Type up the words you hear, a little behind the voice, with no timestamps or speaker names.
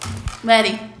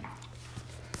Ready.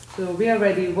 So we are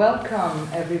ready. Welcome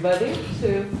everybody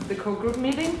to the co-group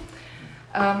meeting.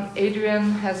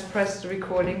 Adrian has pressed the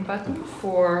recording button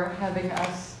for having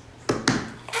us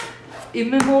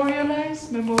memorialized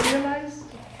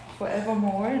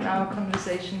forevermore in our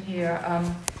conversation here.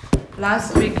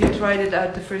 Last week you tried it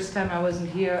out the first time. I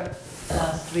wasn't here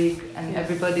last week, and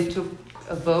everybody took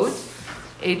a vote.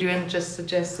 Adrian just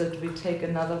suggested we take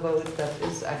another vote that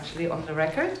is actually on the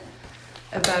record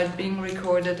about being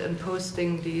recorded and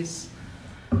posting these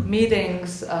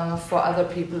meetings for other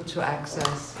people to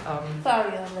access.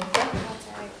 Sorry, Alyssa.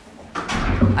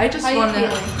 I just want to.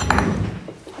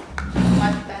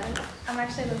 Much better. I'm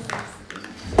actually listening.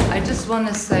 I just want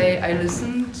to say I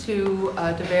listened to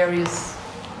the various.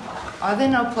 Are there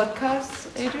now podcasts,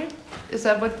 Adrian? Is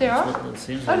that what they are?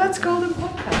 Let's call them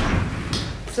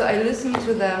podcasts. So I listened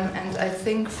to them, and I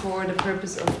think for the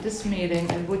purpose of this meeting,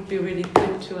 it would be really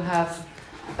good to have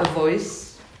a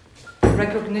voice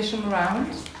recognition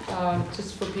round,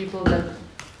 just for people that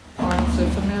aren't so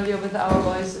familiar with our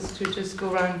voices, to just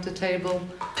go around the table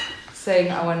saying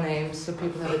our names so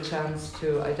people have a chance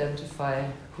to identify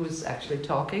who's actually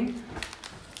talking.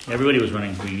 Everybody was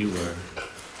running who you were.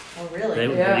 Oh,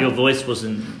 really? Your voice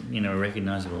wasn't,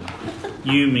 recognizable.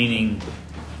 You meaning...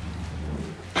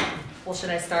 Well,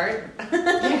 should I start?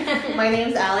 My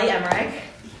name's Ali Emmerich.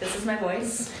 This is my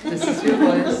voice. This is your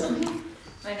voice.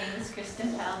 My name is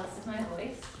Kristen Powell. This is my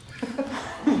voice.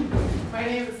 My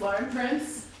name is Lauren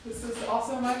Prince. This is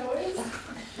also my voice.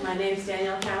 My name is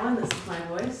Danielle Cowan. This is my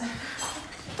voice.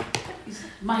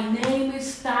 My name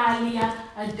is Thalia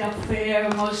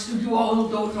Adafair. Most of you all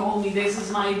don't know me. This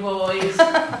is my voice.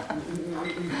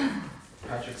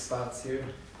 Patrick Spots here.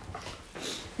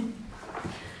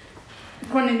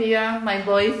 Cornelia, my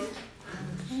voice.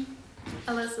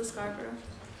 Alyssa Scarborough.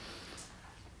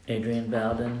 Adrian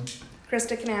Bowden.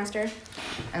 Krista Canaster.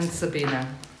 And Sabina.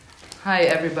 Hi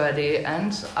everybody,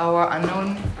 and our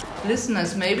unknown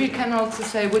listeners. Maybe you can also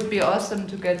say it would be awesome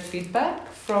to get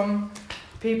feedback from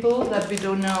people that we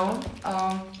don't know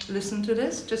listen to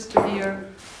this, just to hear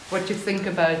what you think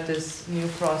about this new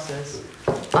process.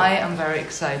 I am very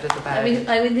excited about it.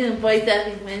 I will do a voice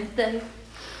every Wednesday.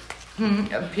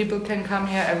 People can come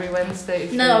here every Wednesday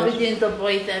if No, you we're wish. doing the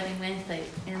voice every Wednesday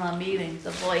in our meetings.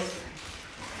 The voice.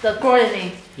 The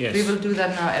coordinate. Yes. We will do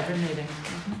that now every meeting.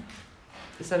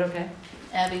 Is that okay?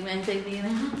 Every Wednesday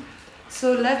meeting.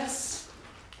 So let's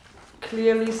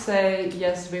clearly say,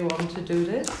 yes, we want to do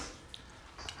this.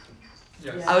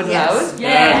 Yes. Out Yes. loud?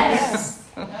 Yes.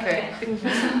 Okay.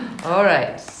 All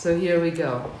right, so here we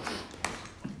go.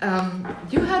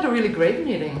 You had a really great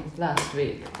meeting last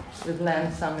week with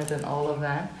Land Summit and all of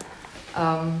that.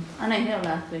 And I here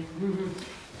last week.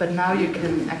 But now you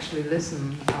can actually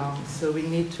listen. So we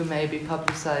need to maybe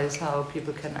publicize how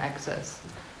people can access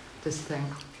this thing.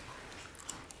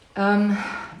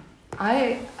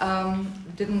 I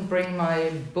didn't bring my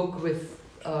book with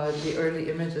the early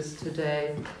images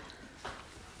today.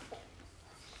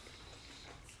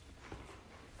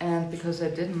 And because I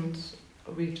didn't,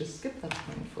 we just skipped that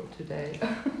point for today.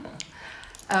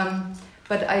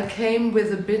 But I came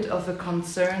with a bit of a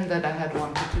concern that I had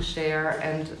wanted to share,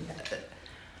 and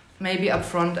maybe up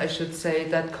front I should say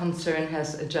that concern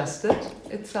has adjusted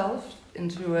itself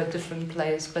into a different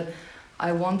place, but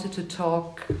I wanted to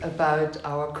talk about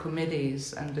our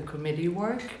committees and the committee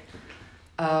work,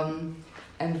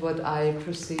 and what I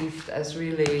perceived as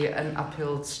really an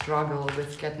uphill struggle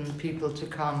with getting people to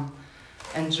come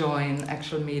and join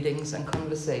actual meetings and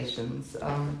conversations.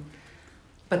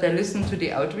 But I listened to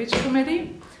the Outreach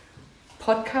Committee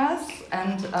podcast,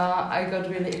 and I got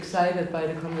really excited by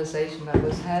the conversation that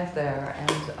was had there.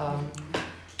 And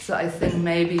so I think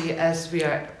maybe as we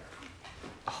are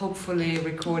hopefully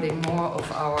recording more of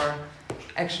our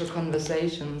actual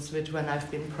conversations, which when I've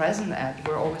been present at,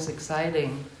 were always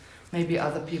exciting. Maybe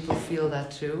other people feel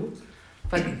that too.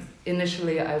 But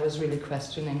initially I was really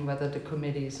questioning whether the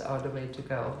committees are the way to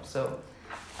go. So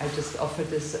I just offer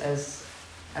this as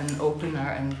an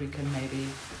opener, and we can maybe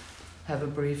have a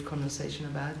brief conversation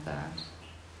about that.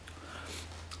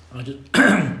 I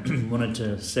just wanted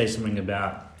to say something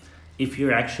about, if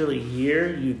you're actually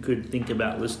here, you could think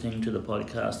about listening to the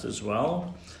podcast as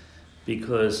well,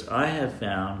 because I have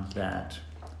found that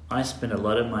I spend a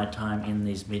lot of my time in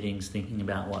these meetings thinking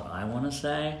about what I want to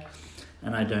say,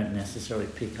 and I don't necessarily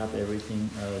pick up everything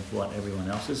of what everyone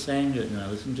else is saying. When I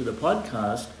listen to the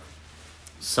podcast,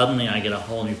 suddenly I get a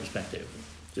whole new perspective,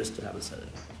 just to have it said.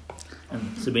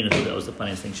 And Sabina thought that was the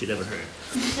funniest thing she'd ever heard.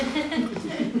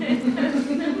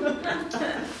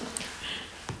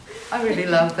 I really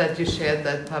love that you shared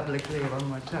that publicly one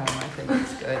more time. I think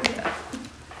it's good. Yeah.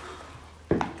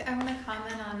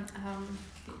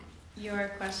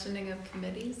 your questioning of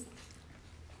committees.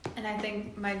 And I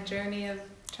think my journey of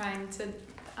trying to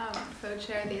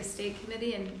co-chair the estate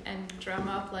committee and drum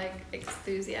up like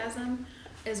enthusiasm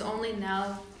is only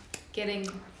now getting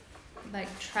like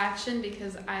traction,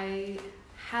 because I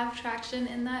have traction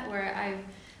in that, where I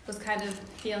was kind of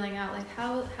feeling out like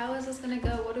how is this gonna go?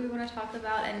 What do we want to talk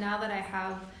about? And now that I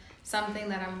have something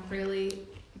that I'm really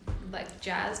like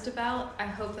jazzed about, I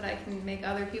hope that I can make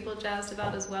other people jazzed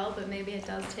about as well, but maybe it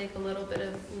does take a little bit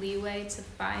of leeway to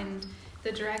find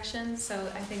the direction. So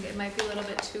I think it might be a little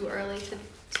bit too early to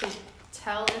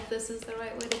tell if this is the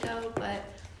right way to go, but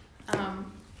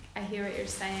I hear what you're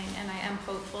saying, and I am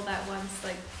hopeful that once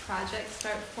like projects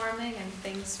start forming and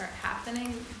things start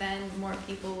happening, then more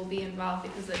people will be involved,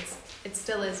 because it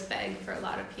still is vague for a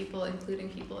lot of people, including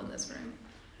people in this room.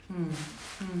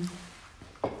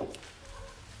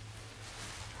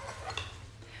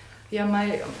 Yeah,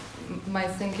 my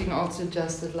thinking also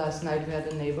suggested last night we had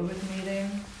a neighborhood meeting,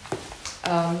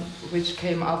 which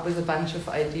came up with a bunch of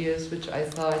ideas which I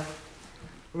thought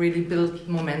really built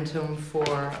momentum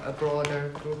for a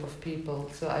broader group of people.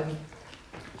 So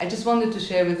I just wanted to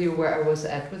share with you where I was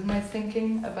at with my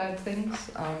thinking about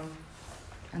things,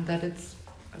 and that it's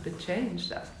a bit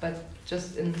changed. But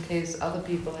just in case other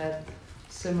people had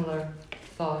similar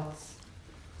thoughts,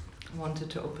 I wanted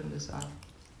to open this up.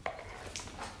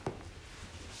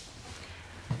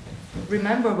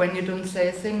 Remember, when you don't say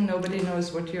a thing, nobody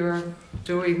knows what you're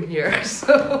doing here.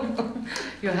 So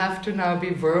you have to now be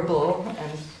verbal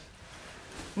and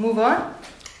move on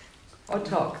or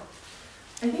talk.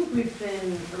 I think we've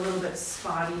been a little bit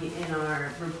spotty in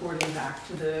our reporting back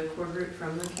to the core group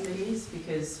from the committees,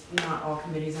 because not all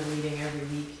committees are meeting every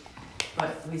week,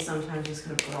 but we sometimes just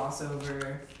kind of gloss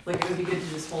over. Like, it would be good to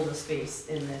just hold a space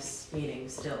in this meeting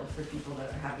still for people that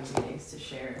are having meetings to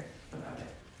share about it.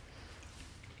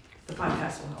 The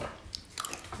podcast will help.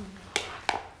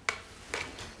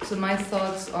 So my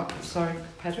thoughts on, sorry,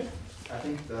 Patrick? I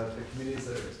think that the committees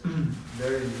are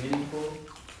very meaningful,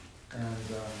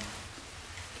 and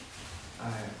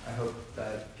I hope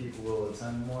that people will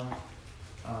attend more.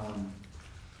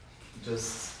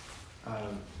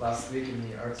 Last week in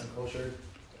the Arts and Culture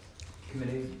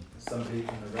Committee, somebody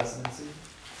from the residency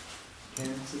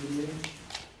came to the meeting,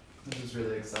 which was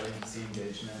really exciting to see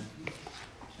engagement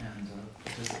and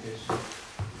participation.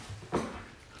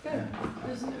 Good.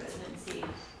 Who's in the residency?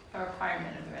 A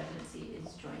requirement of the residency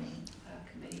is joining a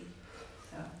committee.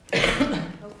 So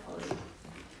hopefully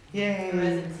Yay. the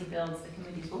residency builds, the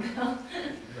committees will build.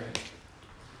 Right.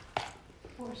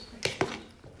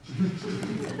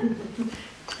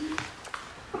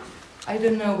 I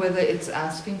don't know whether it's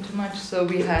asking too much. So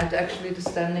we had actually the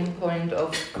standing point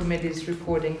of committees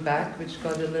reporting back, which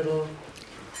got a little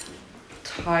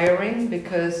tiring,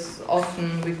 because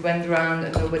often we went around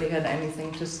and nobody had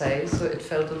anything to say, so it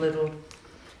felt a little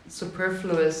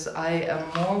superfluous. I am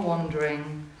more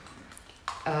wondering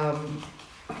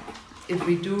if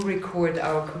we do record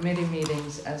our committee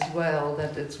meetings as well,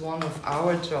 that it's one of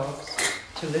our jobs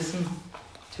to listen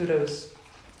to those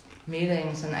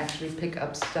meetings and actually pick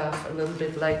up stuff a little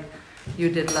bit like you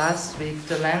did last week,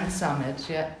 the land summit.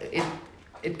 Yeah,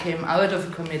 it came out of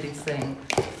a committee thing,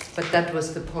 but that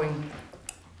was the point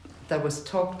that was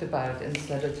talked about,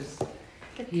 instead of just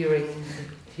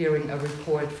hearing a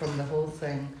report from the whole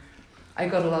thing. I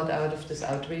got a lot out of this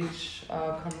outreach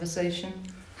conversation,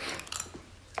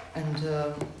 and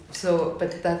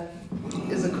but that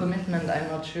is a commitment I'm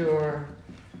not sure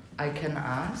I can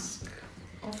ask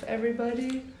of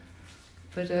everybody,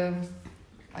 but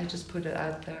I just put it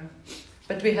out there.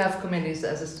 But we have committees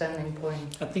as a standing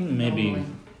point. I think maybe normally.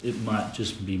 it might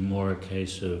just be more a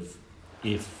case of,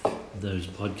 if those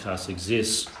podcasts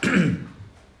exist,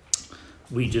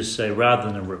 we just say, rather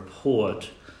than a report,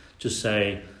 just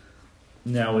say,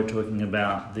 now we're talking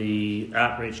about the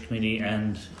outreach committee,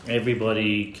 and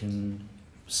everybody can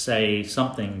say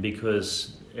something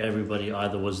because everybody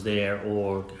either was there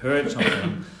or heard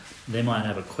something. They might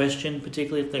have a question,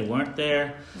 particularly if they weren't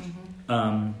there.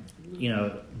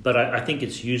 But I think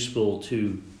it's useful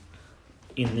to,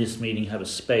 in this meeting, have a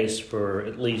space for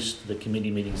at least the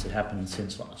committee meetings that happened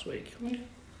since last week.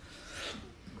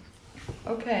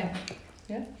 Okay.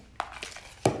 Yeah.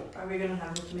 Are we going to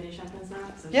have the committee check-ins now?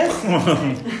 Yes.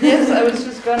 Yes, I was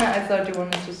just gonna. I thought you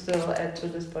wanted to still add to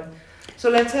this point. So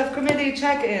let's have committee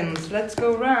check-ins. Let's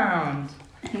go round.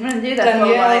 I'm gonna do that.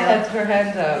 Danielle had her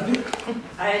hand up.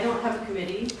 I don't have a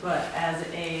committee, but as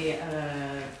a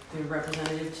the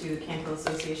representative to the Canfield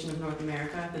Association of North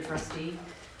America, the trustee,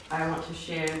 I want to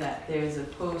share that there's a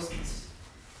post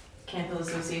Canfield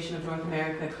Association of North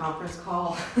America conference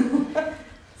call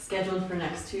scheduled for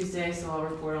next Tuesday, so I'll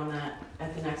report on that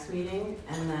at the next meeting,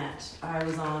 and that I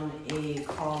was on a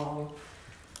call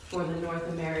for the North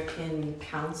American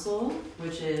Council,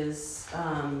 which is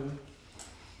an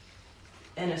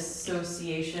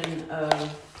association of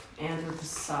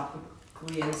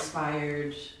anthroposophically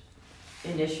inspired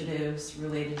initiatives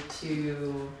related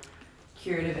to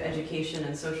curative education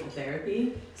and social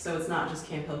therapy. So it's not just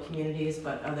Camp Hill Communities,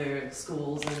 but other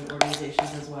schools and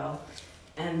organizations as well.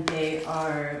 And they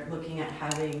are looking at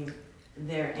having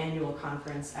their annual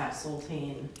conference at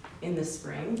Soltane in the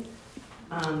spring.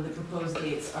 The proposed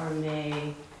dates are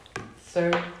May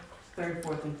 3rd,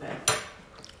 4th, and 5th.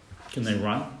 Can they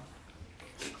run?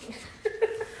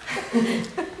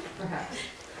 Perhaps.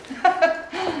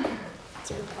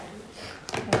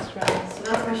 That's right. So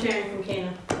that's my sharing from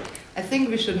Kana. I think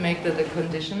we should make that a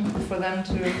condition for them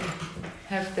to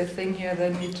have their thing here.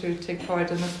 They need to take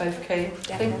part in the 5K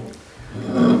thing.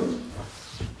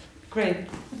 Great.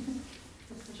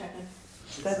 That's the check-in.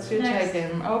 That's your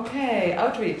check-in. Okay,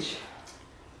 outreach.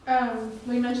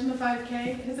 We mentioned the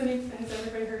 5K. Has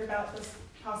everybody heard about this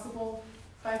possible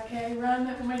 5K run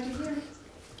that we might do here?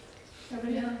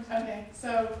 Nobody? Yeah. Okay,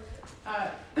 so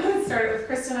it started with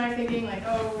Krista and I thinking like,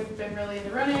 oh, we've been really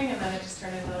into running, and then it just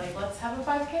turned into like, let's have a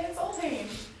 5K at Soltane.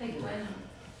 Like when?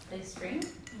 They spring?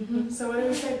 So what did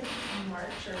we say? March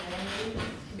or May, maybe?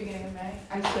 Beginning of May?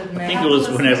 I said I May. think it was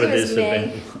whenever It was this May.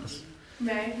 event was.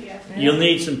 May, yeah. You'll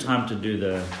need some time to do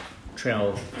the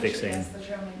trail fixing. Yes, the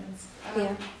trail maintenance.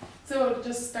 Yeah. So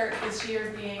just start this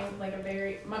year being like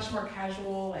a much more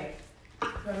casual, like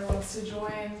whoever wants to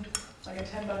join, like a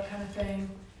 $10 kind of thing.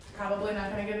 Probably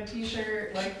not gonna get a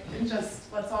t-shirt, like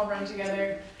just let's all run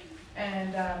together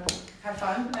and have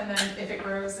fun. And then if it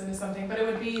grows into something, but it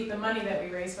would be the money that we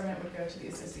raise from it would go to the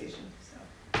association.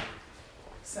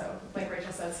 So like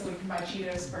Rachel said, so we can buy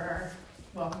Cheetos for our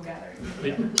welcome gathering.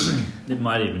 It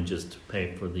might even just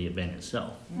pay for the event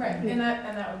itself. Right, and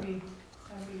that would be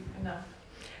enough.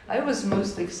 I was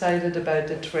most excited about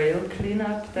the trail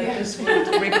cleanup that Yeah. this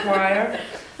would require.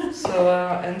 So,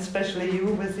 and especially you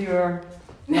with your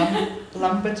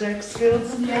lumberjack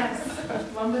skills. Yes,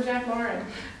 Lumberjack Lauren.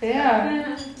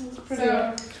 Yeah, it's pretty.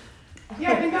 So,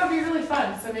 yeah, I think that would be really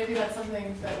fun. So maybe that's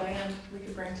something that we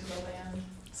could bring to the Land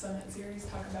Summit series,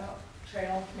 talk about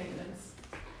trail maintenance.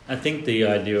 I think the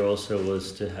idea also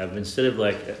was to have, instead of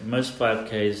like most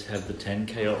 5Ks have the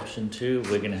 10K option too,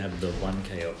 we're going to have the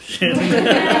 1K option.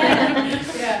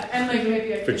 Yeah, and like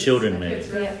maybe For children, a maybe. kids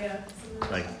run, yeah.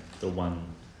 Like the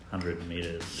 100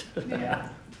 meters. Yeah.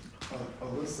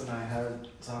 Alyssa and I had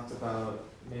talked about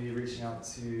maybe reaching out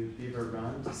to Beaver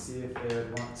Run to see if they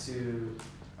would want to,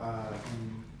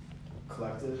 in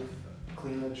collective,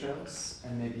 clean the trails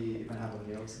and maybe even have a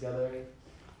meal together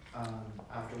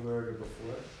afterward or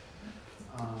before.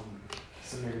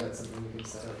 So maybe that's something we can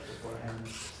set up beforehand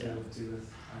to do with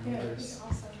our Yeah, that'd be neighbors.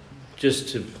 awesome. Just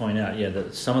to point out, yeah,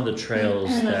 that some of the trails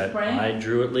And the that spring? I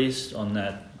drew at least on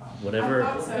that whatever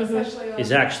I thought so, especially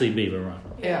is actually Beaver Run.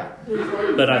 Yeah.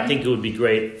 But I think it would be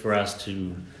great for us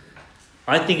to.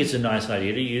 I think it's a nice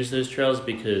idea to use those trails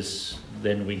because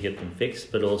then we get them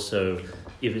fixed. But also,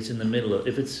 if it's in the middle of,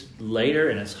 if it's later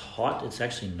and it's hot, it's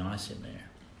actually nice in there.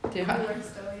 Yeah. Cooler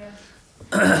still,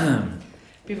 yeah.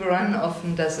 Beaver Run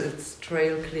often does its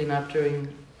trail cleanup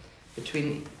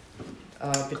between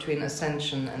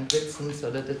Ascension and Whitsun, so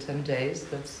that the 10 days.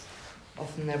 That's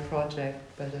often their project,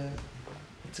 but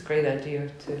it's a great idea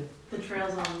to. The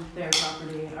trails on their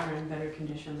property are in better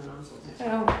condition than on Soltane.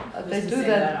 Yeah, they Just to do say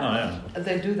that. Oh yeah.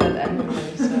 They do that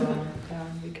anyway, so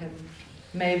we can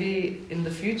maybe in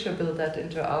the future build that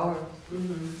into our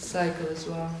cycle as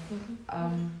well.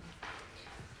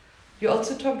 You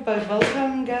also talked about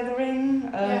welcome gathering.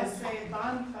 Yes, a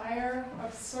bonfire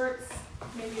of sorts,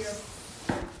 maybe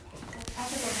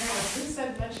Patrick O'Hara.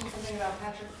 Who mentioned something about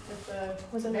Patrick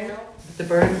with the barrel? The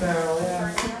burn barrel, The yeah.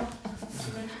 burn barrel?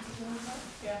 She mentioned something like that?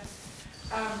 Yeah.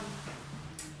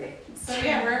 So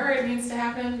yeah, wherever it needs to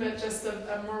happen, but just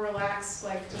a more relaxed,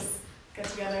 like just get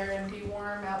together and be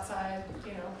warm outside,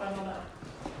 bundled up.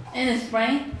 In the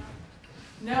spring?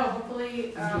 No,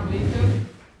 hopefully,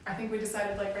 I think we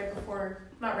decided like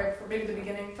not right before, maybe the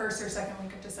beginning, first or second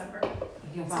week of December. So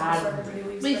before everybody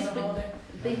leaves We for the spent- holiday.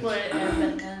 Before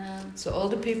So all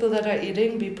the people that are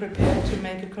eating, be prepared to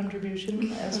make a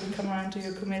contribution as we come around to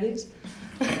your committees.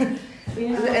 We Is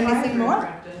have there a anything firework more?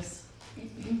 practice.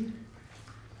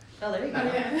 Oh, there you go. Oh,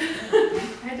 yeah.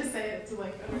 I had to say it to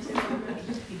like understand what it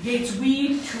meant. Gates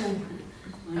weed too.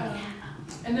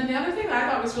 And then the other thing that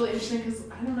I thought was really interesting, because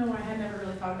I don't know, I had never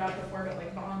really thought about it before, but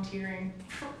like volunteering,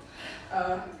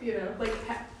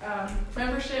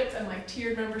 membership and like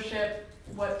tiered membership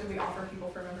what do we offer people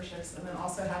for memberships, and then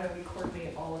also how do we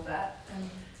coordinate all of that, and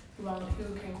who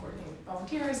can coordinate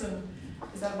volunteers, and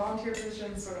is that a volunteer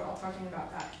position, sort of all talking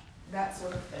about that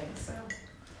sort of thing, so.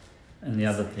 And the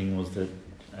other thing was that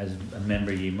as a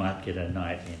member you might get a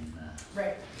night in.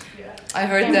 Right, yeah. I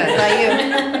heard that.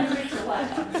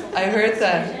 I heard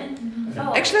that.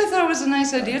 Oh. Actually, I thought it was a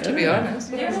nice idea, to be honest.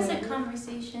 There was a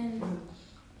conversation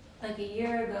like a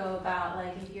year ago about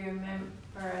like if you're a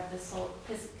member of the Soul,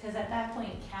 because at that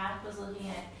point CAP was looking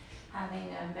at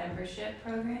having a membership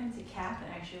program to CAP,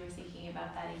 and actually we're thinking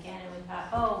about that again, and we thought,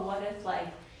 oh, what if like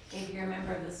if you're a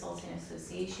member of the Sultan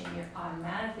Association, you're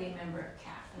automatically a member of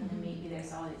CAP, and then maybe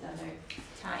there's all these other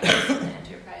ties and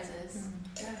enterprises.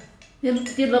 Yeah.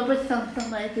 Do you look for something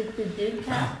like this to do,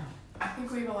 Kat? I think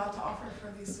we have a lot to offer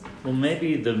for these. Well,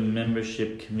 maybe the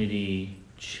membership committee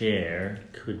chair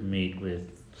could meet with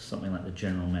something like the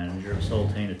general manager of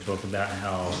Saltine to talk about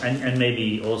how, and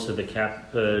maybe also the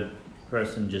CAP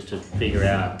person, just to figure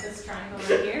out. This triangle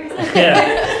right here.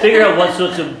 Yeah, figure out what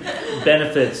sorts of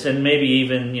benefits, and maybe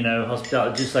even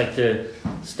hospitality. Just like to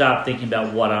start thinking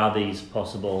about what are these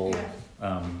possible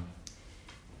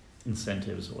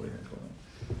incentives, or whatever you call it.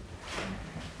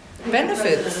 Benefits. The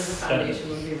president of the foundation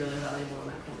would be really valuable in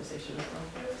that conversation as well.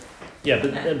 Yeah,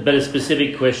 but a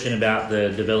specific question about the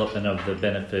development of the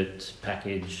benefit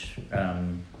package. Where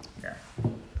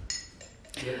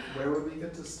would we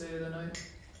get to stay the night?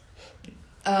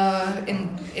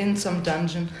 In some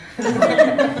dungeon.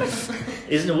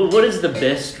 What is the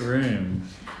best room?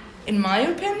 In my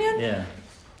opinion, Yeah.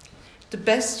 the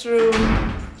best room.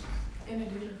 In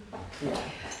addition.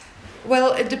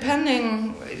 Well,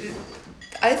 depending.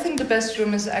 I think the best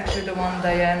room is actually the one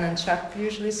Diane and Chuck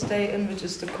usually stay in, which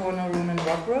is the corner room in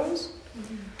Rock Rose,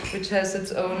 which has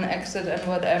its own exit and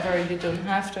whatever. You don't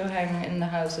have to hang in the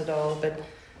house at all, but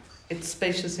it's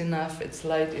spacious enough, it's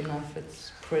light enough,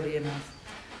 it's pretty enough.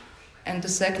 And the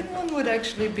second one would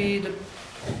actually be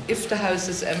if the house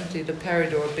is empty, the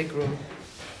Peridor big room.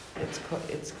 It's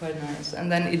quite nice. And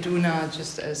then Iduna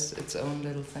just as its own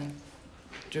little thing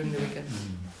during the weekend.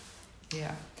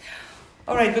 Yeah.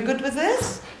 All right, we're good with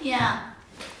this? Yeah.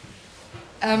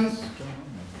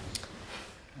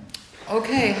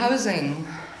 Okay, housing.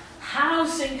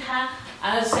 Housing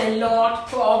has a lot,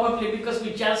 probably because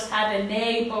we just had a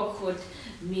neighborhood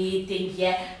meeting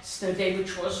yesterday,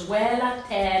 which was well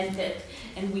attended,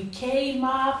 and we came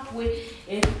up with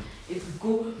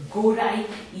good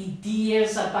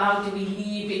ideas about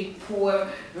relieving poor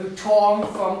Tom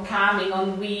from coming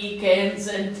on weekends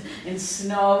and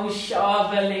snow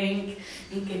shoveling,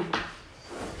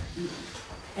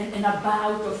 and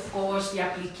about, of course, the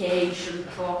application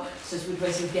process with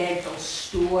residential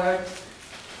steward.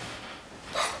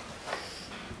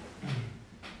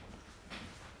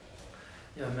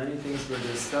 Yeah, many things were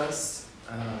discussed.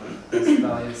 As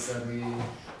Thalia said, we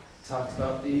talked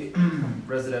about the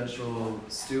residential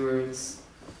stewards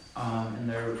and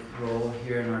their role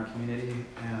here in our community,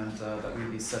 and that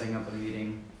we'd be setting up a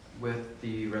meeting with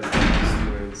the residential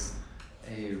stewards,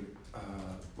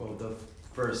 the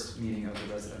first meeting of the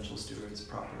residential stewards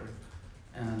proper.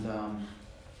 And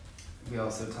we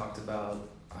also talked about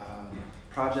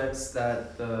projects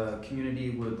that the community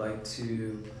would like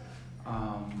to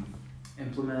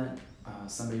implement.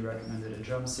 Somebody recommended a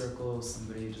drum circle,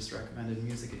 somebody just recommended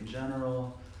music in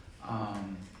general,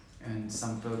 and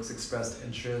some folks expressed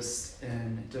interest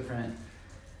in different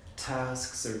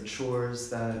tasks or chores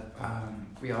that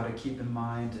we ought to keep in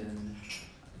mind and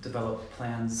develop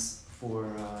plans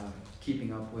for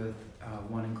keeping up with,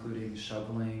 one including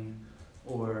shoveling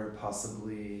or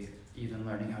possibly even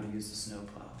learning how to use a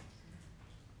snowplow.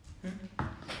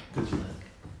 Good luck.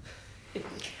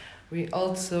 We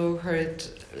also heard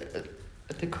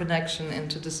the connection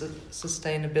into the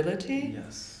sustainability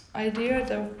idea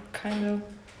that kind of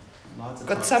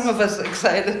got some of us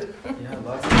excited. Yeah,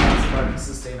 lots of talks about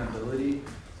sustainability,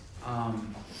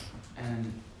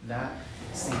 and that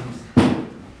seemed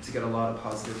to get a lot of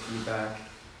positive feedback,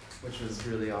 which was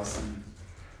really awesome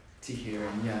to hear.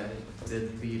 And yeah, it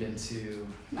did lead into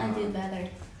I did better.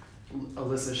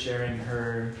 Alyssa sharing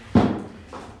her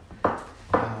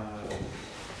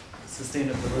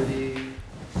sustainability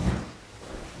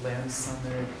land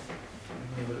summit.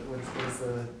 What is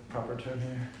the proper term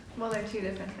here? Well, they're two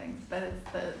different things, but it's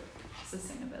the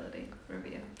sustainability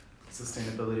review.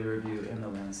 Sustainability review and the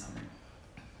land summit.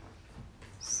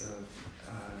 So,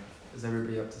 is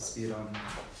everybody up to speed on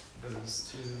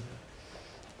those two?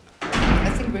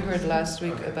 I think we heard last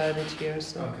week about it here.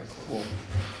 So. Okay, cool.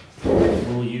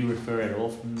 Will you refer at all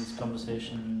from this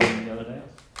conversation the other day?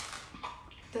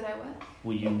 Did I what?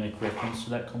 Will you make reference to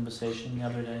that conversation the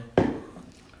other day?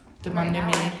 The right Monday now,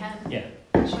 I meeting. can. Yeah.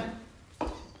 Sure.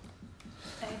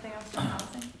 Anything else on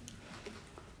housing?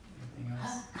 Anything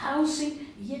else? Housing,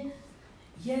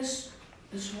 yes,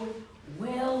 as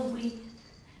well, we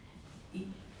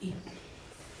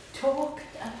talked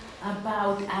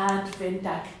about Advent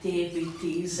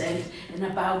activities and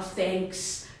about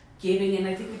Thanksgiving, and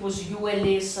I think it was you,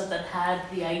 Alyssa, that had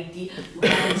the idea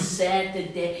on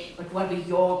Saturday, but what a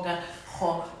yoga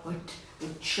hot with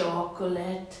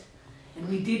chocolate. And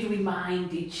we did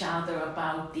remind each other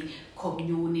about the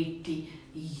community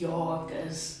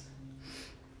yogas,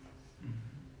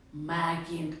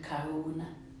 Maggie and Karuna.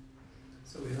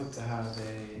 So we hope to have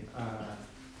a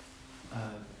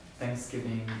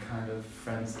Thanksgiving kind of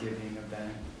Friendsgiving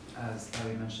event, as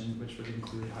Ellie mentioned, which would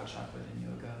include hot chocolate and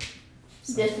yoga.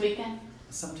 This weekend.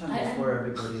 Sometime before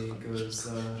everybody goes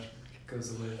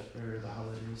away for the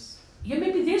holidays. Yeah,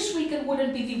 maybe this weekend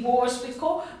wouldn't be the worst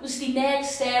because the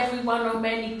next everyone or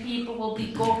many people will be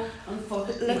going for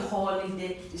the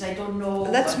holidays. I don't know.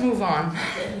 Let's move on,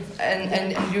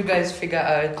 and you guys figure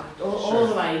out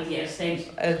All right, yes, thank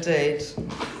you. a date.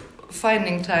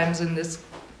 Finding times in this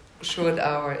short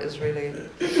hour is really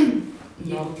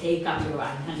You take up your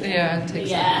hand. yeah. It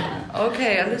takes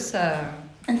Okay, Alyssa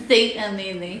And think and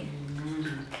Lily.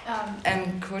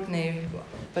 and Courtney,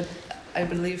 but I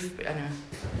believe anyway.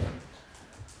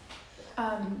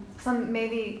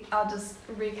 Maybe I'll just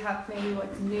recap maybe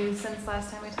what's new since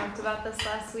last time we talked about this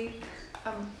last week.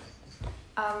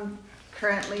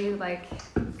 Currently like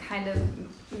kind of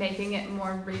making it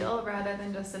more real rather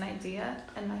than just an idea.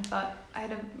 And I thought I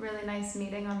had a really nice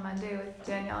meeting on Monday with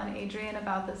Danielle and Adrian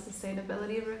about the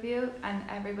sustainability review, and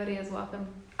everybody is welcome.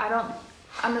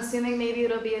 I'm assuming maybe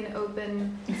it'll be an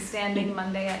open standing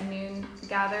Monday at noon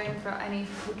gathering for any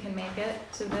who can make it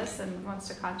to this and wants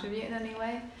to contribute in any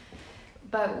way.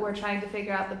 But we're trying to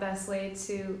figure out the best way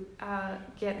to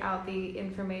get out the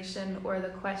information or the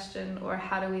question, or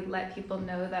how do we let people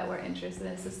know that we're interested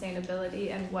in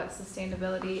sustainability and what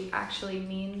sustainability actually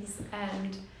means,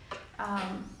 and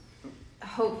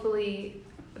hopefully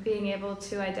being able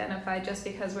to identify, just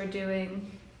because I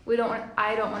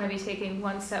don't want to be taking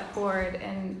one step forward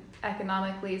in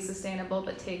economically sustainable,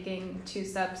 but taking 2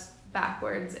 steps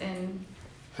backwards in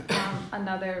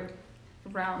another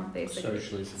realm,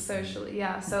 basically. Socially,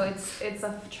 yeah. So it's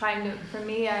for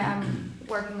me, I am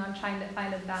working on trying to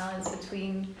find a balance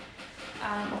between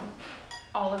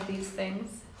all of these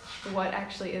things, what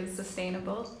actually is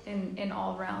sustainable in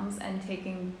all realms, and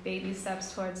taking baby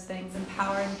steps towards things,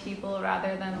 empowering people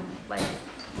rather than like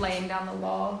laying down the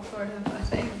law sort of a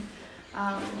thing.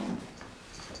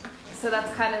 So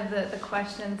that's kind of the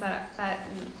questions that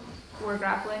we're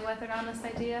grappling with around this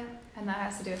idea, and that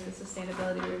has to do with the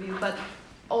sustainability review. But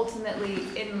ultimately,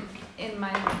 in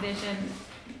my vision,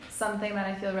 something that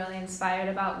I feel really inspired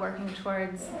about working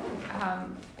towards,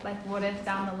 like what if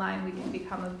down the line we can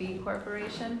become a B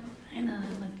corporation? I know, I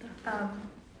like that.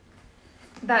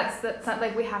 That's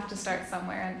like we have to start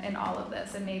somewhere in all of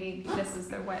this, and maybe this is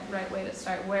the right way to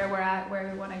start where we're at, where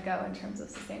we want to go in terms of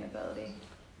sustainability.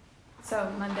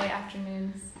 So Monday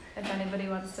afternoons, if anybody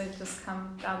wants to just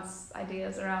come bounce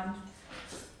ideas around,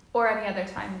 or any other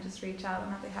time, just reach out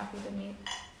and I'll be happy to meet.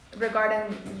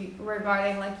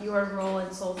 Regarding like your role in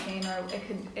Soltane, or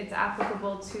it's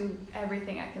applicable to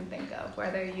everything I can think of,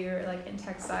 whether you're like in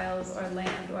textiles or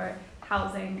land or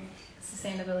housing,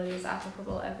 sustainability is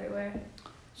applicable everywhere.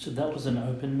 So that was an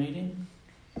open meeting?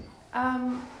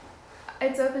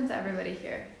 It's open to everybody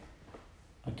here.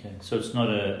 Okay, so it's not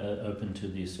open to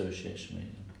the association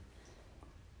meeting?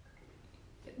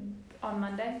 On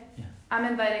Monday? Yeah. I'm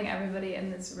inviting everybody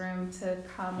in this room to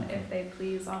come if they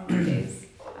please on Mondays.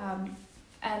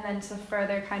 And then to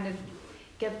further kind of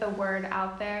get the word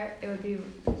out there, it would be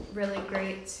really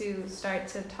great to start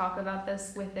to talk about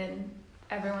this within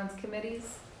everyone's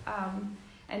committees.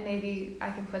 And maybe I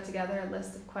can put together a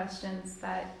list of questions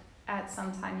that at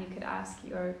some time you could ask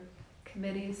your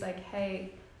committees, like,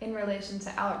 hey, in relation to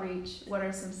outreach, what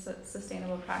are some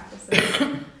sustainable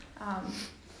practices?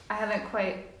 I haven't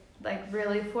quite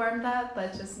really formed that,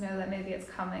 but just know that maybe it's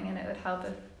coming, and it would help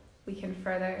if we can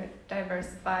further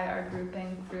diversify our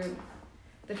grouping through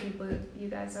the people you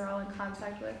guys are all in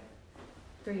contact with,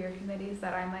 through your committees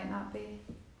that I might not be.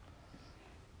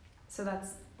 So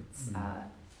that's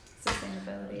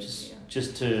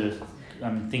sustainability.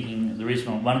 I'm thinking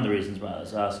one of the reasons why I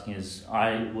was asking is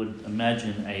I would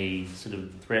imagine a sort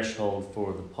of threshold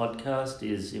for the podcast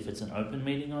is if it's an open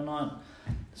meeting or not,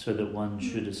 so that one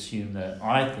should assume that,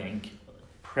 I think,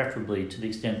 preferably to the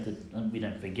extent that we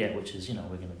don't forget, which is, we're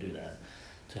going to do that,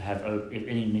 to have if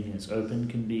any meeting that's open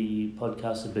can be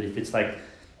podcasted, but if it's like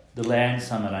the land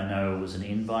summit I know was an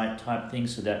invite type thing,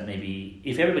 so that maybe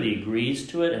if everybody agrees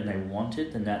to it and they want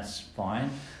it, then that's fine.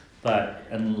 But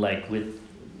and like with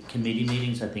committee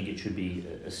meetings, I think it should be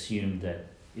assumed that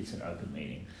it's an open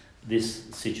meeting. This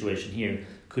situation here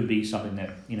could be something that,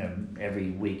 you know,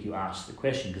 every week you ask the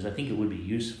question, because I think it would be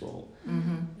useful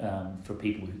for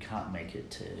people who can't make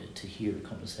it to hear the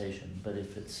conversation. But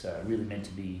if it's really meant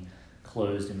to be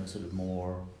closed in a sort of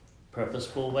more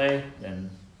purposeful way, then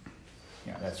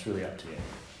yeah, that's really up to you.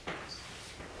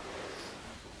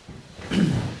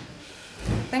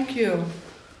 Thank you.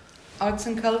 Arts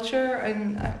and culture,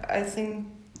 and I think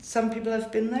some people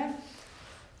have been there.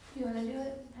 You want to do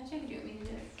it? Patrick, do you want me to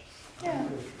do it? Yeah,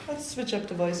 let's switch up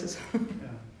the voices.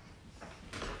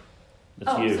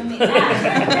 That's you. So me.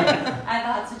 I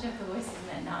thought switch up the voices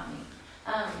meant not me.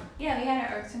 Yeah, we had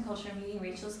our arts and culture meeting.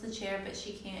 Rachel's the chair, but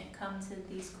she can't come to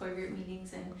these core group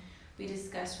meetings, and we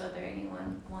discussed whether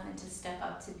anyone wanted to step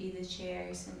up to be the chair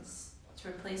to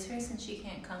replace her since she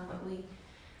can't come, but we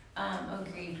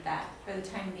agreed that for the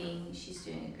time being she's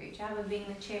doing a great job of being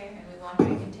the chair, and we want her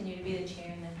to continue to be the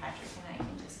chair, and then Patrick and I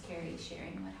can just carry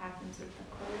sharing what happens with the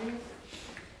core group.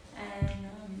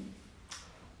 And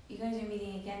you guys are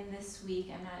meeting again this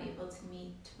week. I'm not able to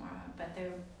meet tomorrow, but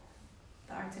the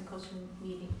Arts and Culture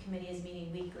Committee is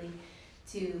meeting weekly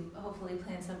to hopefully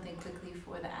plan something quickly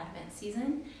for the Advent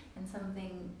season and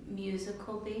something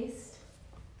musical based.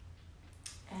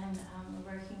 And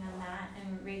we're working on that.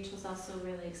 And Rachel's also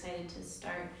really excited to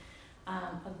start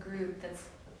a group that's,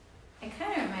 it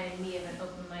kind of reminded me of an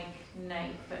open mic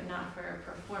night, but not for a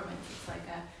performance. It's like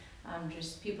a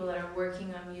just people that are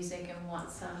working on music and want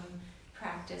some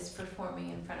practice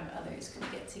performing in front of others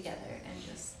could get together and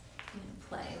just, you know,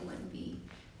 play. It wouldn't be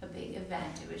a big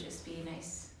event. It would just be a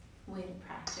nice way to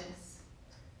practice.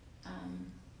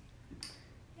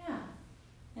 Yeah.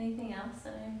 Anything else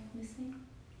that I'm missing?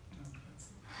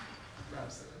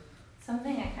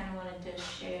 Something I kind of wanted to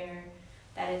share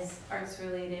that is arts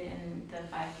related, and the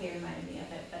 5K reminded me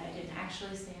of it, but I didn't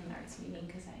actually stay in the arts meeting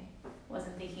because I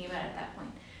wasn't thinking about it at that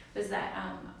point, was that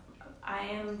I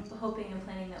am hoping and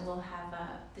planning that we'll have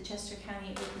the Chester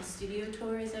County Open Studio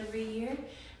Tours every year,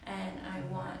 and I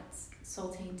want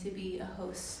Soltane to be a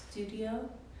host studio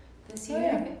this year.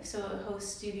 Yeah. So a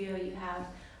host studio, you have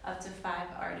up to 5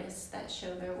 artists that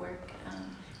show their work,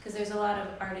 because there's a lot of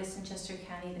artists in Chester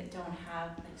County that don't have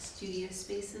like studio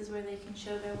spaces where they can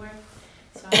show their work.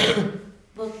 So I'm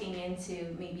looking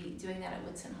into maybe doing that at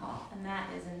Woodson Hall, and that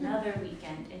is another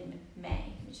weekend in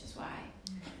May, which is why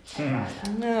I brought it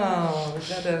up. No,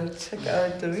 we gotta check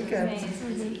out the So May weekend. is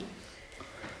busy.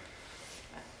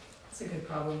 It's a good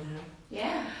problem to have.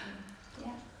 Yeah.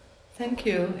 Yeah. Thank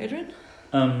you, Adrian.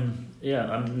 Now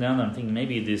that I'm thinking,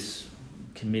 maybe this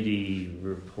committee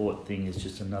report thing is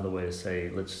just another way to say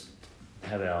let's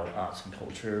have our arts and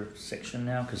culture section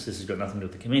now, because this has got nothing to do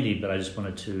with the committee, but I just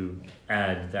wanted to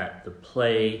add that the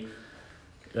play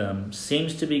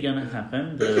seems to be going to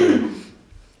happen, the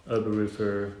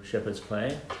Oberrufer Shepherd's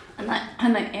play.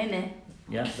 I'm not in it.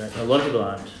 Yeah, a lot of people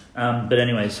aren't. But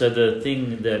anyway, so the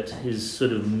thing that is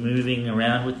sort of moving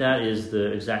around with that is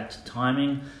the exact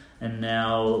timing, and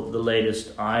now the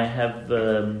latest I have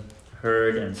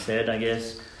heard and said, I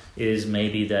guess, is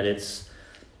maybe that it's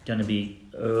going to be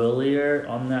earlier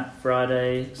on that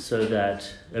Friday, so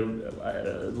that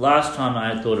last time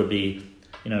I thought it'd be,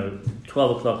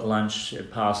 12 o'clock lunch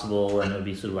if possible, and it would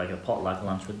be sort of like a potluck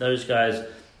lunch with those guys.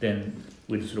 Then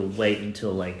we'd sort of wait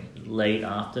until like late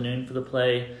afternoon for the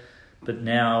play. But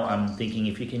now I'm thinking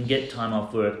if you can get time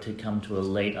off work to come to a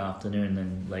late afternoon,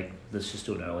 then like let's just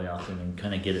do an early afternoon and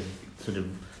kind of get it sort of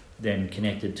then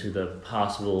connected to the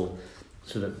possible,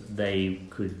 so that they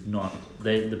could not,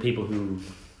 the people who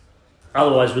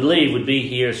otherwise would leave would be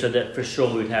here, so that for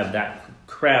sure we'd have that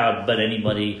crowd, but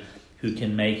anybody who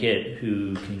can make it,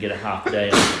 who can get a half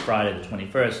day on Friday the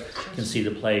 21st, can see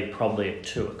the play probably at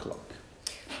 2 o'clock.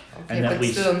 Okay, And that but we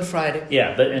still on Friday.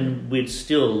 Yeah, and we'd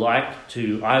still like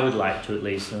to, I would like to at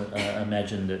least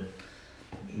imagine that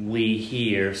we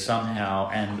here somehow,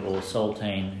 and or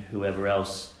Soltane, whoever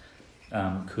else,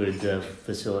 could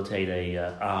facilitate a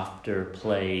after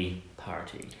play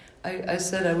party. I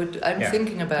said I would. I'm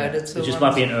thinking about it. So it just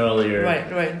might be an earlier right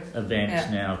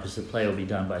event now, because the play will be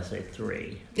done by say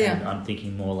 3. Yeah. And I'm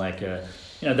thinking more like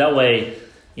that way,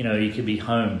 you could be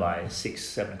home by 6,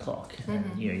 7 o'clock. Mm-hmm.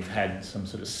 And, you've had some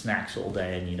sort of snacks all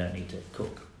day, and you don't need to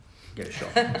cook, get a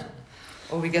shop.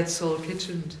 Or we get Soul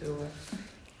Kitchen to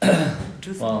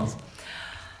do things. Well,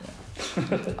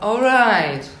 All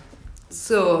right.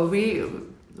 So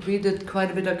we did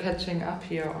quite a bit of catching up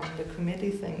here on the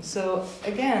committee thing. So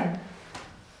again,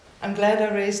 I'm glad I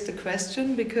raised the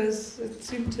question because it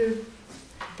seemed to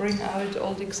bring out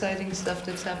all the exciting stuff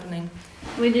that's happening.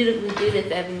 We do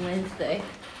this every Wednesday.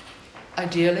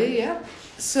 Ideally, yeah.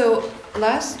 So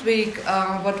last week,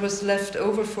 what was left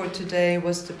over for today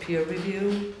was the peer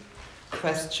review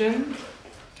question.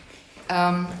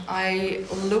 I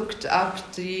looked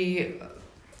up the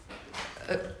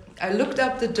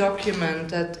document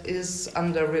that is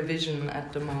under revision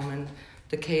at the moment,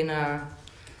 the CANA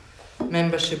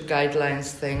membership guidelines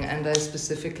thing, and I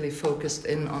specifically focused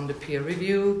in on the peer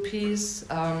review piece,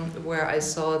 where I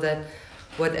saw that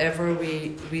whatever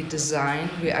we design,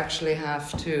 we actually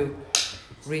have to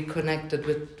reconnect it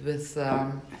with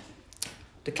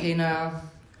the CANA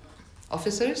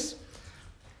officers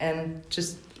and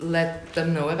just let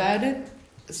them know about it.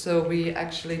 So we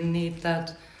actually need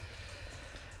to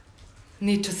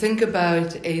think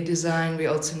about a design. We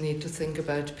also need to think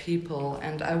about people,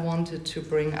 and I wanted to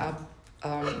bring up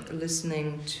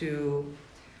listening to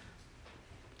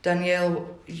Danielle.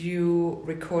 You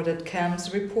recorded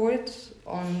Cam's report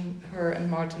on her and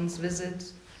Martin's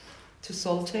visit to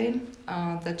Soltane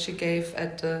that she gave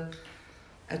at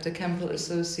the Campbell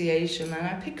Association, and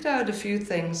I picked out a few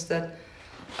things that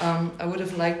I would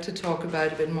have liked to talk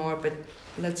about a bit more, but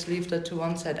let's leave that to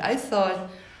one side. I thought,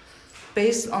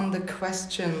 based on the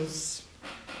questions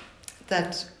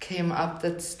that came up,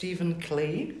 that Stephen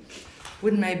Clay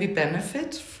would maybe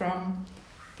benefit from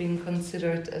being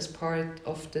considered as part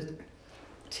of the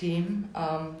team.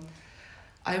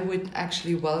 I would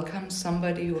actually welcome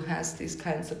somebody who has these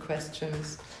kinds of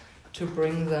questions to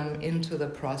bring them into the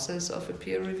process of a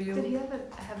peer review. Did he have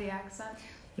a heavy accent?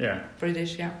 Yeah.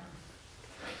 British, yeah.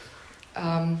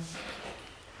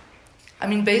 I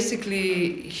mean,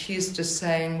 basically, he's just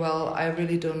saying, well, I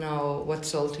really don't know what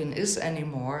Soltane is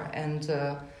anymore. And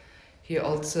he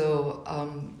also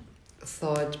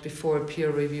thought before a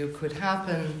peer review could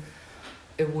happen,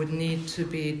 it would need to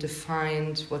be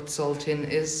defined what Soltane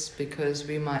is, because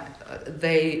we might,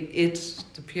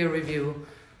 the peer review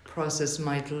process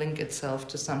might link itself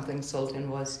to something Soltane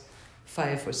was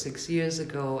 5 or 6 years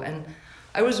ago. And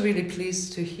I was really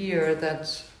pleased to hear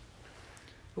that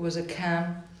it was a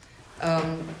Cam,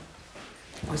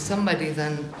 or somebody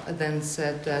then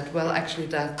said that, well, actually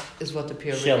that is what the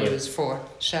peer Shelley. review is for.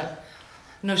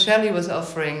 Shelley was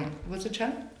offering, was it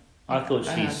Shelley? I thought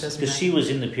doesn't because she matter. was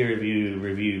in the peer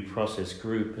review process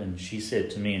group, and she said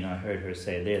to me, and I heard her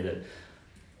say there that,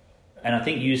 and I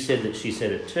think you said that she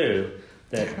said it too,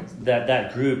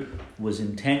 that group was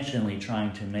intentionally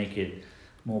trying to make it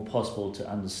more possible to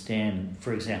understand,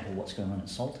 for example, what's going on at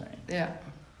Soltane. Yeah.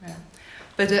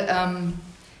 But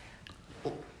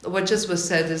what just was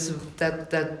said is that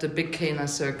the big CANA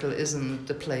circle isn't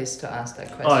the place to ask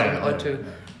that question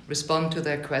respond to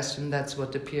their question. That's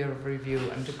what the peer review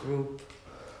and the group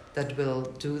that will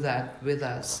do that with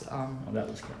us that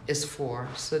was cool. is for.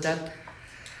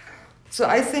 So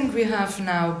I think we have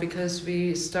now, because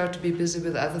we start to be busy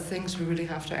with other things, we really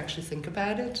have to actually think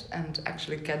about it and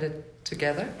actually get it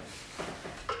together.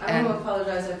 I want to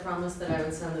apologize. I promised that I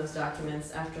would send those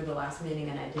documents after the last meeting,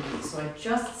 and I didn't. So I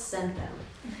just sent them.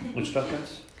 Which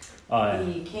documents? Oh, yeah.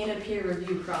 The CANA peer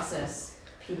review process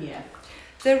PDF.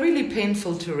 They're really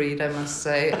painful to read, I must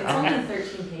say. It's only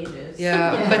 13 pages.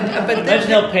 Yeah, but imagine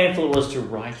how painful it was to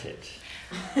write it.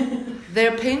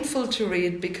 They're painful to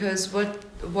read because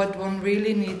what one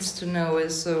really needs to know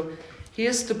is, so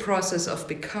here's the process of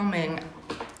becoming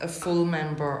a full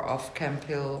member of Camp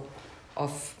Hill,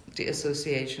 of the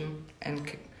association,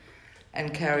 and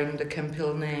carrying the Camp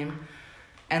Hill name.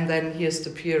 And then here's the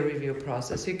peer review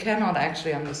process. You cannot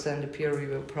actually understand the peer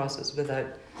review process without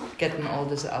getting all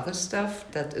this other stuff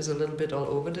that is a little bit all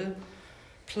over the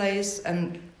place.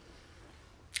 And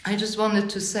I just wanted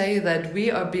to say that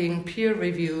we are being peer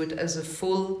reviewed as a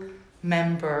full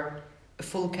member, a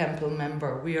full Camp Hill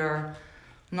member. We are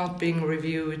not being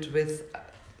reviewed with,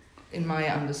 in my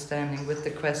understanding, with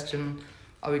the question,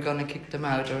 are we going to kick them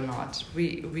out or not?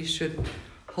 We should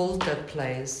hold that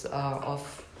place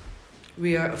of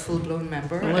we are a full-blown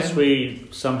member. Unless we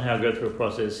somehow go through a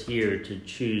process here to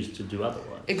choose to do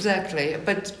otherwise. Exactly.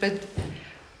 But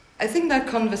I think that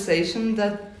conversation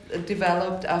that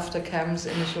developed after Cam's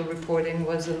initial reporting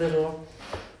was a little,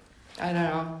 I don't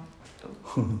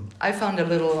know, I found a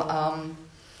little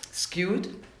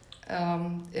skewed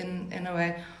in a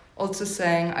way. Also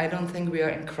saying, I don't think we are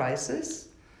in crisis.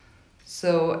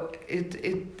 So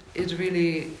it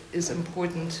really is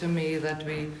important to me that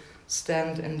we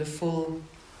stand in the full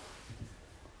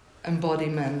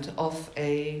embodiment of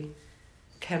a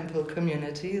Camp Hill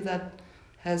community that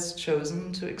has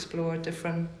chosen to explore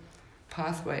different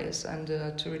pathways and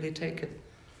to really take it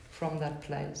from that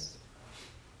place.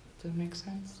 Does that make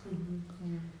sense?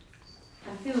 Mm-hmm.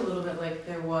 I feel a little bit like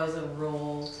there was a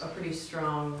pretty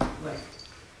strong,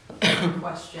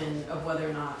 question of whether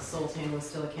or not Sultan was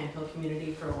still a Camp Hill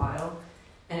community for a while.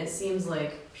 And it seems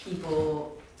like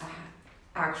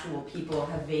actual people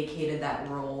have vacated that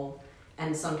role,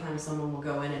 and sometimes someone will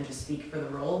go in and just speak for the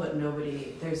role, but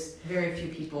there's very few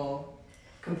people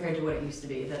compared to what it used to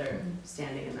be that are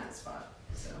standing in that spot.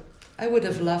 So I would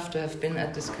have loved to have been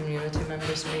at this community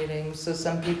members meeting. So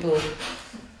some people,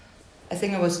 I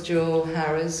think it was Joe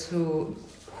Harris, who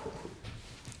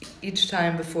each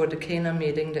time before the Cana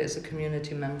meeting there is a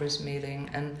community members meeting,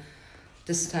 and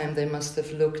this time they must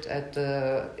have looked at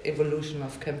the evolution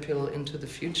of Camp Hill into the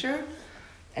future,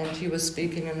 and he was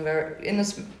speaking in a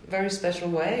very special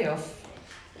way of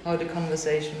how the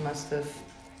conversation must have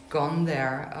gone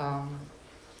there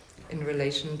in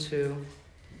relation to,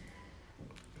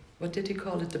 what did he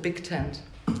call it? The big tent.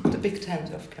 The big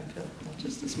tent of Camp Hill, not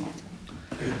just the small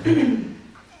tent.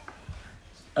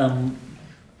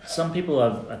 Some people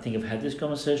I think I've had this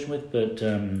conversation with, but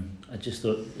I just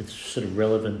thought it's sort of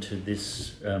relevant to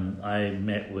this. I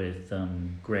met with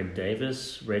Greg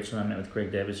Davis. Rachel and I met with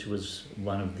Greg Davis, who was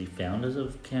one of the founders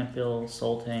of Camp Hill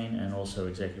Sultan and also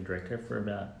executive director for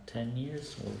about 10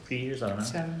 years or a few years, I don't know.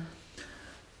 7.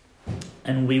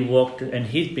 And we walked, and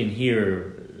he'd been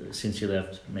here since he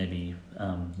left maybe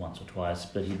once or twice,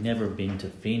 but he'd never been to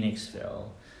Phoenixville.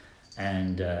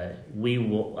 And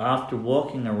after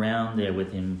walking around there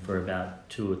with him for about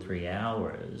 2 or 3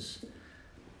 hours,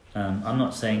 I'm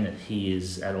not saying that he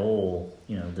is at all,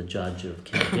 the judge of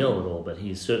Camp Hill at all, but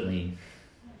he certainly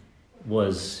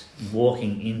was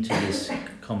walking into this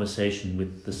conversation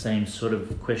with the same sort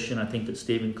of question I think that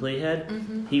Stephen Klee had.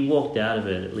 Mm-hmm. He walked out of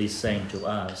it at least saying to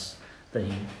us that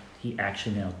he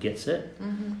actually now gets it,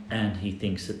 Mm-hmm. and he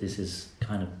thinks that this is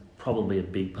kind of probably a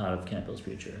big part of Camp Hill's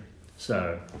future.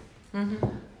 So Mm-hmm.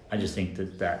 I just think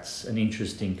that that's an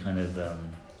interesting kind of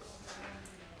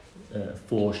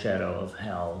foreshadow of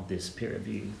how this peer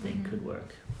review thing could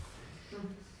work.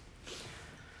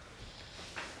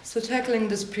 So tackling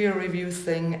this peer review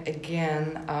thing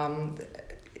again,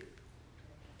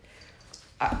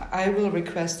 I will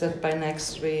request that by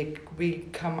next week we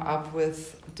come up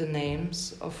with the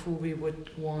names of who we would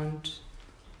want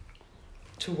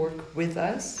to work with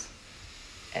us,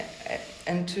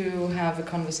 and to have a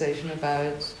conversation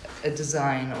about a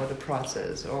design or the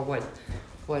process or what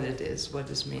it is, what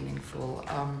is meaningful.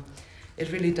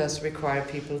 It really does require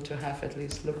people to have at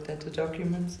least looked at the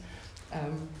documents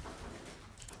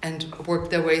and work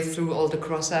their way through all the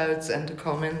crossouts and the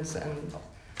comments and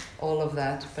all of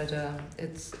that. But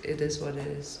it is what it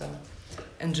is. So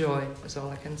enjoy is all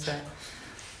I can say.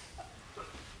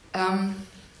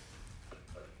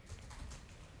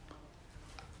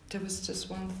 There was just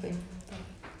one thing.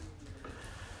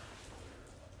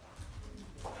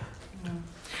 No.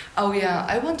 Oh yeah,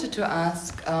 I wanted to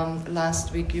ask,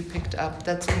 last week you picked up,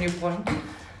 that's a new point.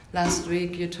 Last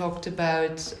week you talked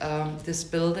about this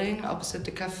building opposite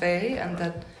the cafe and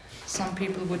that some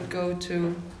people would go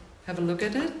to have a look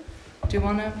at it. Do you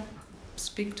want to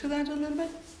speak to that a little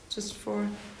bit, just for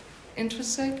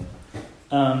interest's sake?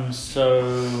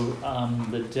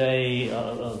 The day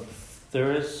of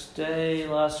Thursday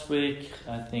last week,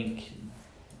 I think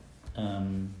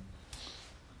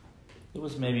it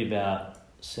was maybe about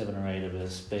 7 or 8 of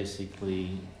us,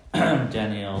 basically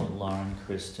Danielle, Lauren,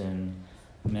 Kristen,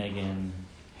 Megan,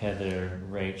 Heather,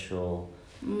 Rachel,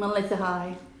 Melissa,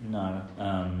 hi. no,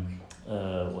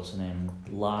 what's her name,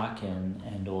 Larkin,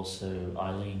 and also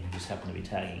Eileen, who just happened to be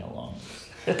tagging along.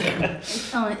 Went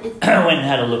and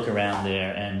had a look around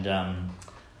there, and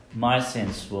my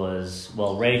sense was,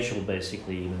 well, Rachel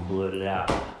basically even blurted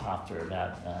out after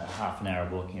about half an hour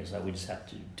of walking, it was like, we just have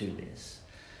to do this.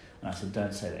 And I said,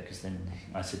 don't say that, because then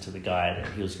I said to the guy that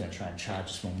he was going to try and charge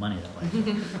us more money that way,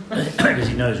 because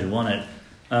he knows we want it.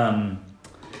 I've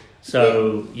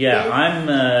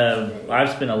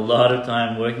spent a lot of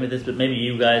time working with this, but maybe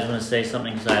you guys want to say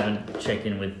something, because I haven't checked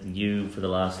in with you for the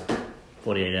last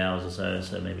 48 hours or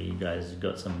so maybe you guys have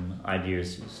got some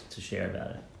ideas to share about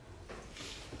it.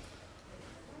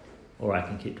 Or I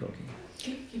can keep talking.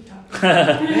 Keep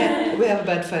talking. We have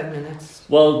about 5 minutes.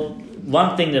 Well,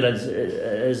 one thing that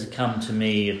has come to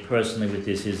me personally with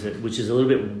this is that, which is a little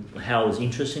bit how it was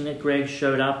interesting that Greg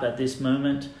showed up at this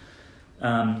moment.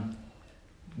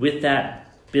 With that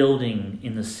building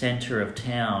in the center of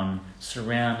town,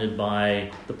 surrounded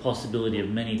by the possibility of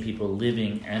many people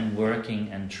living and working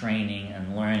and training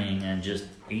and learning and just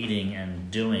eating and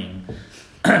doing,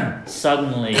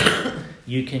 suddenly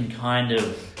you can kind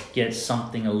of get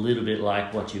something a little bit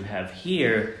like what you have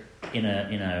here in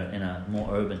a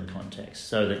more urban context,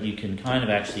 so that you can kind of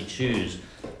actually choose,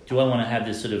 do I want to have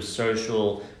this sort of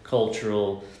social,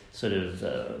 cultural sort of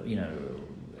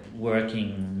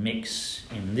working mix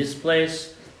in this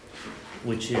place,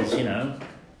 which is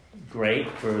great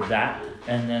for that,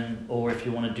 and then, or if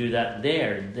you want to do that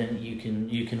there, then you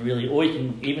can really, or you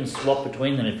can even swap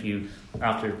between them if you,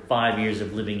 after 5 years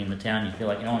of living in the town, you feel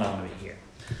like, I want to be here.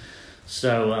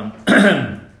 So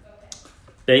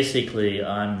basically,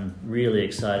 I'm really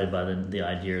excited by the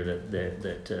idea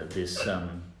that this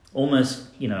almost,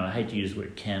 I hate to use the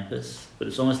word campus, but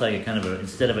it's almost like a kind of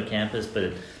instead of a campus,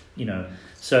 but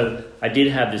so I did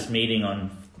have this meeting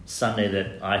on Sunday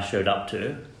that I showed up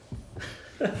to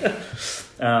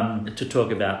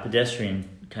talk about pedestrian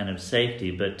kind of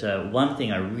safety. But one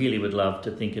thing I really would love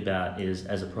to think about is,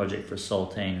 as a project for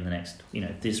Saltane in the next,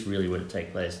 if this really were to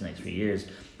take place in the next few years,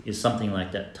 is something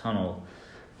like that tunnel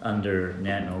under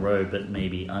Nantnell Road, but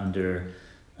maybe under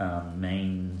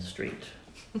Main Street.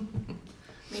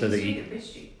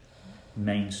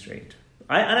 Main Street.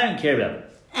 I don't care about it.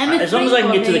 As long as I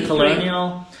can get to the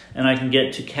Colonial, and I can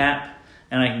get to Cap,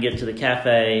 and I can get to the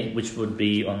cafe, which would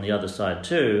be on the other side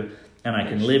too, and I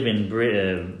can live in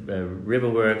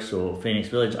Riverworks or Phoenix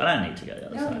Village, I don't need to go to the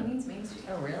other side. No, it means Main Street.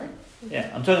 Oh, really?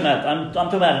 Yeah, I'm talking about an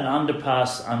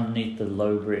underpass underneath the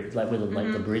low bridge, like where the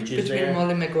bridge is between there.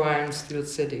 Molly Maguire and Steel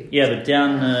City. Yeah, but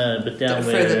down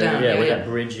further down, where that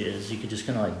bridge is, you could just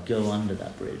kind of like go under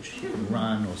that bridge, you can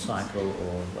run or cycle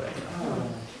or whatever.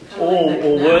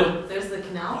 There's the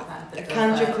canal path.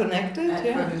 Can't you connect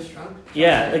it?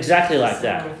 Yeah, exactly like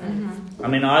that. I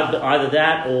mean, either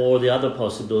that or the other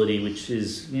possibility, which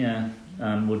is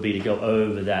would be to go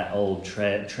over that old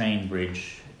train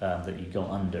bridge that you go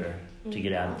under to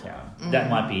get out of town. That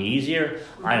might be easier.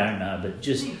 I don't know, but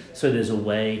just so there's a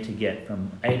way to get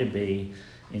from A to B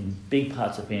in big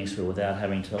parts of Phoenixville without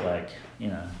having to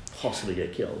possibly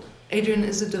get killed. Adrian,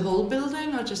 is it the whole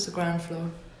building or just the ground floor?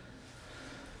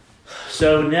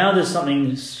 So now there's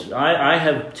something, I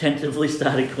have tentatively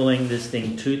started calling this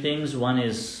thing two things. One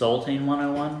is Saltane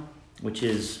 101, which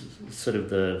is sort of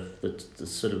the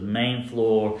sort of main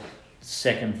floor,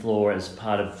 second floor as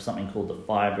part of something called the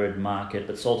Firebird Market.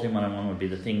 But Saltane 101 would be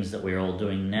the things that we're all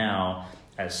doing now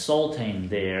as Saltane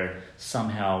there,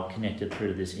 somehow connected through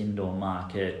to this indoor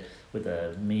market with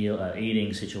a meal,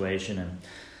 eating situation. And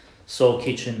Soul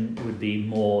Kitchen would be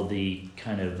more the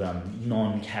kind of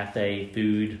non-cafe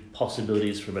food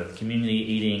possibilities for both community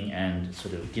eating and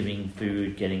sort of giving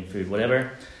food, getting food,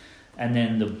 whatever. And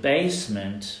then the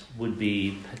basement would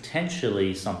be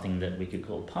potentially something that we could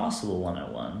call Parsival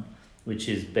 101, which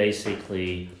is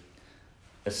basically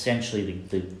essentially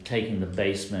the taking the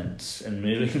basements and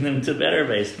moving them to better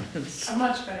basements. A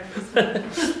much better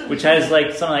basement. Which has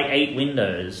something like 8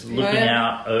 windows looking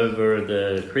out over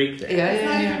the creek there. It's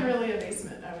not even really a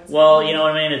basement, I would say. Well, you know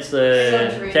what I mean? It's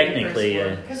technically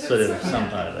sort of some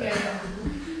part of it. Yeah.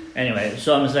 Anyway,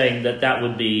 so I'm saying that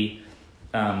would be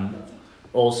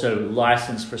also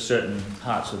licensed for certain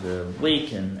parts of the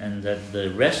week, and that the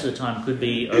rest of the time could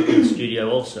be open studio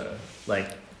also,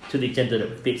 to the extent that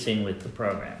it fits in with the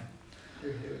program.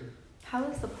 How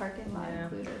is the parking lot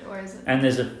included, or is it? And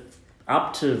there's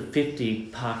up to 50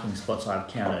 parking spots I've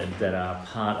counted that are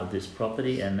part of this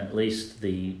property, and at least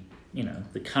the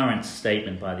current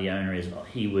statement by the owner is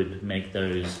he would make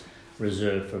those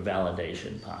reserved for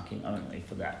validation parking only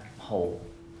for that whole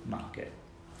market.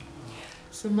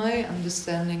 So my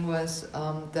understanding was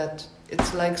that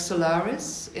it's like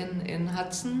Solaris in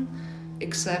Hudson,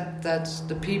 except that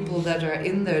the people that are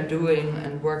in there doing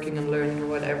and working and learning or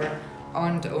whatever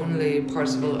aren't only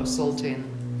Parsival or Saltane.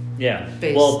 Yeah.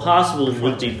 Based well, Parsival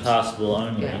would be Parsival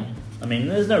only. Yeah. I mean,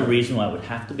 there's no reason why it would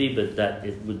have to be, but that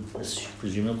it would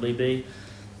presumably be.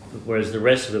 Whereas the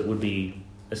rest of it would be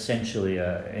essentially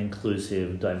an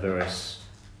inclusive, diverse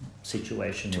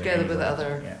situation. Together with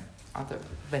other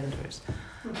vendors.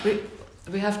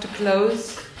 We have to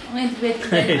close.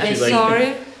 I'm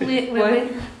sorry.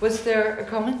 Wait. Was there a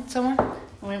comment somewhere?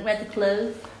 We have to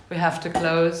close. We have to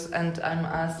close, and I'm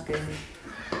asking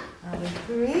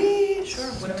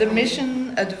the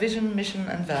mission, division, mission,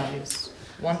 and values,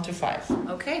 1 to 5.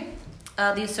 Okay.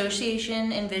 The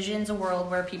association envisions a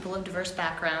world where people of diverse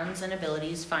backgrounds and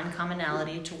abilities find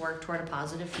commonality to work toward a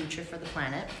positive future for the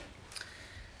planet.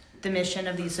 The mission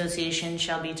of the association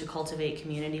shall be to cultivate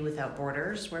community without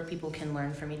borders, where people can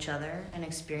learn from each other and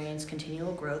experience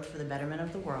continual growth for the betterment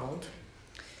of the world.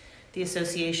 The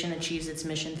association achieves its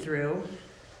mission through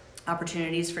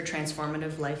opportunities for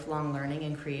transformative lifelong learning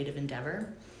and creative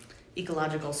endeavor,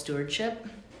 ecological stewardship,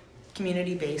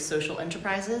 community-based social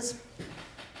enterprises,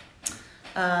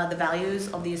 The values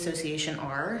of the association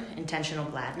are intentional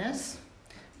gladness,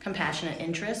 compassionate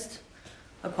interest,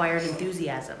 acquired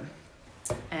enthusiasm.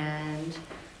 And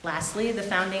lastly, the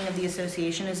founding of the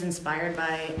association is inspired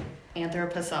by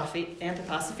anthroposophy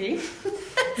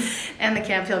and the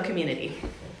Camp Hill community.